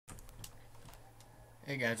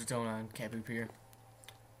Hey guys, what's going on? Capoop here.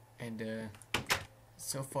 And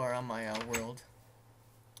so far on my world,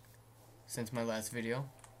 since my last video,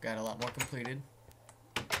 got a lot more completed.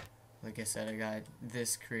 Like I said, I got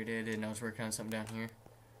this created and I was working on something down here.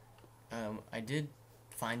 I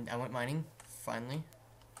went mining, finally.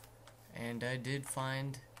 And I did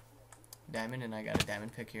find diamond, and I got a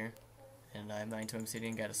diamond pick here. And I mined Twin City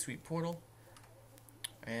and got a sweet portal.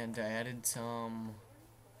 And I added some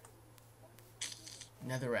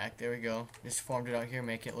netherrack, there we go. Just formed it out here,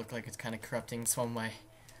 make it look like it's kind of corrupting some of my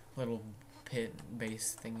little pit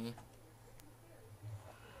base thingy.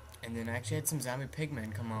 And then I actually had some zombie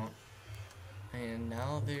pigmen come out, and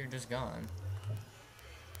now they're just gone.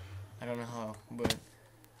 I don't know how, but.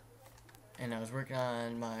 And I was working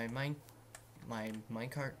on my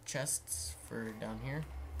minecart chests for down here,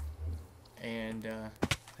 and I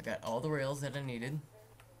got all the rails that I needed,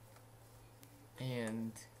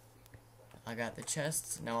 and I got the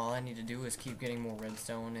chests. Now all I need to do is keep getting more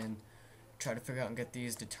redstone and try to figure out and get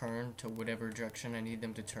these to turn to whatever direction I need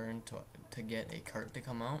them to turn to get a cart to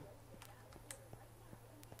come out.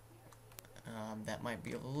 That might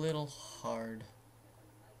be a little hard.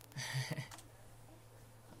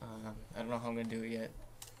 I don't know how I'm going to do it yet,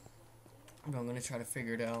 but I'm going to try to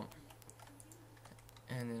figure it out.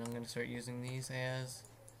 And then I'm going to start using these as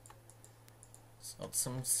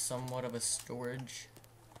somewhat of a storage,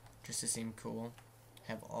 just to seem cool.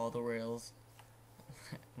 Have all the rails,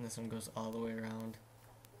 and this one goes all the way around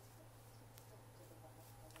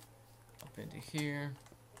up into here,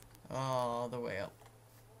 all the way up,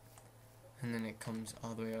 and then it comes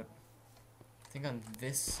all the way out. I think on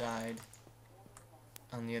this side,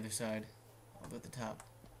 on the other side, up at the top.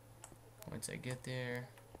 Once I get there,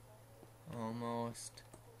 almost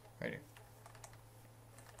right here.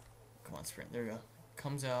 Come on, sprint. There we go.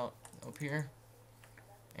 Comes out up here.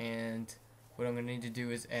 And what I'm going to need to do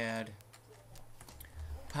is add,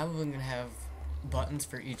 probably going to have buttons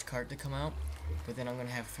for each cart to come out, but then I'm going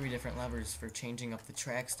to have 3 different levers for changing up the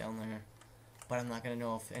tracks down there, but I'm not going to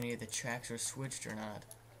know if any of the tracks are switched or not,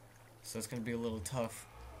 so it's going to be a little tough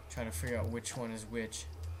trying to figure out which one is which.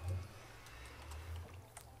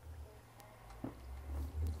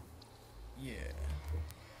 Yeah.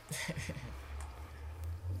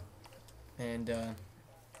 And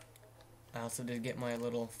I also did get my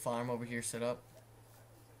little farm over here set up.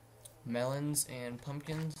 Melons and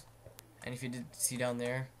pumpkins. And if you did see down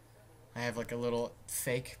there, I have like a little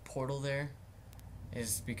fake portal there.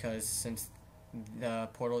 Is because since the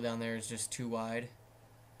portal down there is just 2 wide,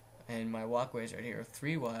 and my walkways right here are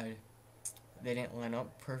 3 wide, they didn't line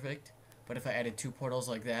up perfect. But if I added 2 portals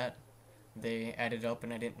like that, they added up,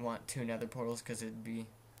 and I didn't want 2 nether portals because it'd be,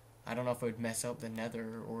 I don't know if it would mess up the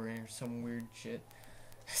nether or some weird shit.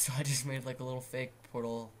 So I just made like a little fake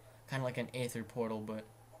portal, kind of like an aether portal, but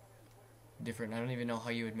different. I don't even know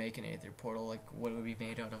how you would make an aether portal, like what it would be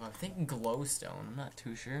made out of. I'm thinking glowstone, I'm not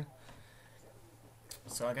too sure.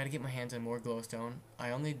 So I gotta get my hands on more glowstone.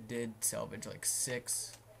 I only did salvage like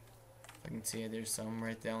 6. If I can see it, there's some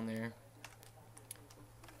right down there.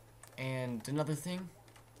 And another thing,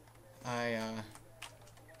 I'm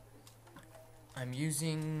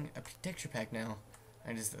using a texture pack now.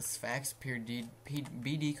 And it's the Sphax Pure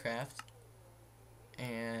BD Craft,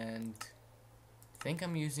 and I think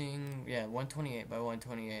I'm using, yeah, 128 by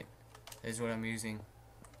 128 is what I'm using.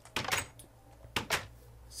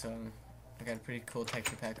 So I got a pretty cool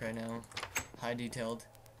texture pack right now, high detailed.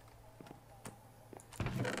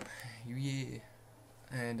 Yeah,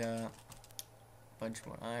 and bunch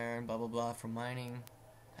more iron, blah blah blah from mining,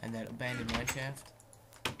 and that abandoned mine shaft.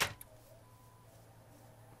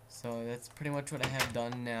 So that's pretty much what I have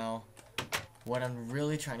done now. What I'm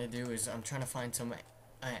really trying to do is I'm trying to find some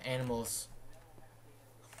animals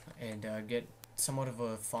and get somewhat of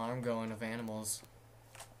a farm going of animals.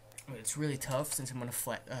 It's really tough since I'm on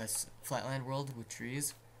a flatland world with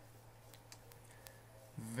trees.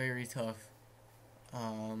 Very tough.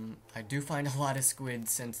 I do find a lot of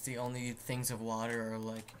squids since the only things of water are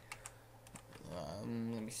like, let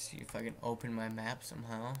me see if I can open my map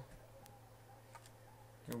somehow.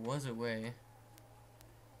 There was a way.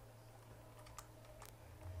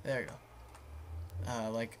 There you go.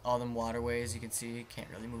 Like all them waterways, you can see. Can't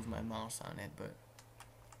really move my mouse on it, but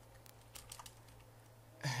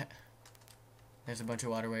there's a bunch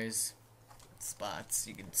of waterways spots.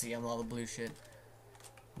 You can see on all the blue shit.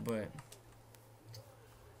 But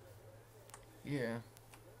yeah,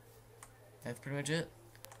 that's pretty much it.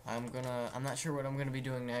 I'm not sure what I'm gonna be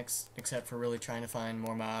doing next, except for really trying to find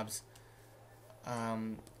more mobs.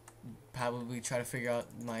 Probably try to figure out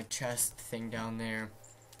my chest thing down there.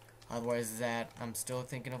 Otherwise, I'm still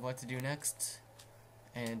thinking of what to do next.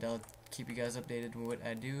 and I'll keep you guys updated with what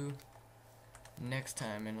I do next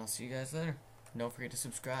time, and I'll see you guys later. Don't forget to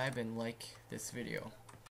subscribe and like this video.